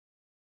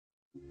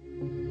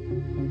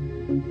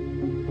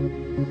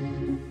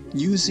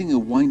Using a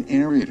wine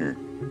aerator.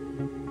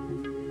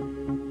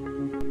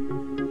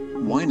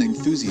 Wine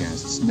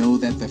enthusiasts know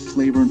that the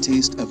flavor and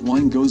taste of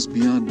wine goes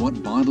beyond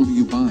what bottle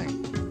you buy.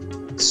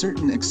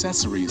 Certain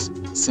accessories,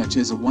 such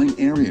as a wine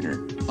aerator,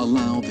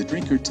 allow the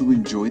drinker to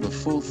enjoy the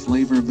full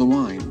flavor of the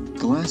wine,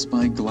 glass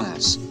by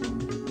glass.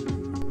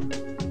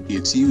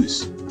 Its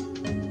use.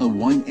 A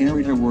wine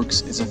aerator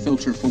works as a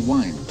filter for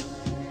wine.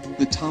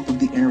 The top of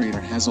the aerator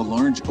has a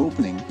large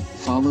opening,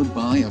 followed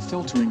by a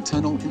filtering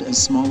tunnel and a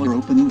smaller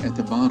opening at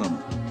the bottom.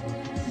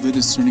 The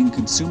discerning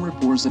consumer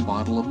pours a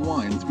bottle of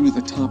wine through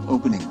the top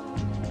opening.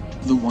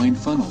 The wine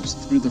funnels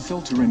through the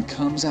filter and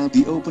comes out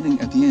the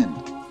opening at the end.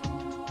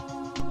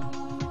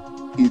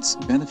 Its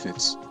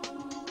benefits.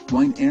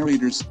 Wine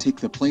aerators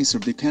take the place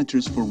of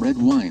decanters for red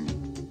wine.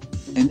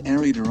 An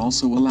aerator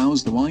also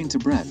allows the wine to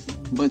breathe,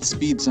 but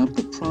speeds up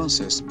the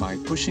process by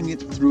pushing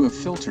it through a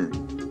filter.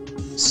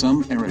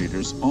 Some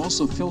aerators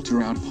also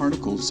filter out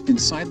particles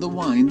inside the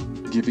wine,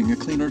 giving a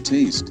cleaner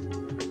taste.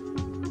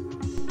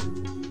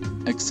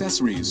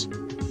 Accessories.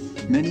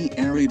 Many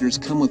aerators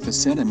come with a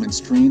sediment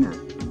strainer.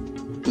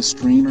 The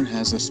strainer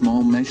has a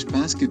small mesh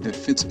basket that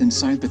fits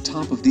inside the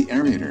top of the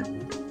aerator.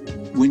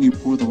 When you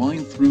pour the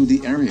wine through the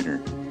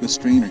aerator, the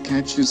strainer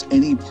catches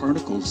any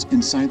particles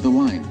inside the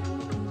wine.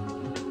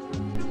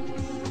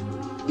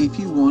 If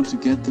you want to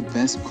get the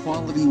best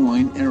quality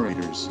wine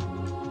aerators,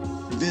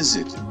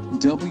 visit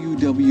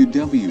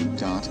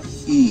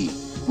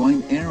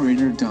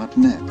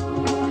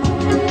www.ewineaerator.net.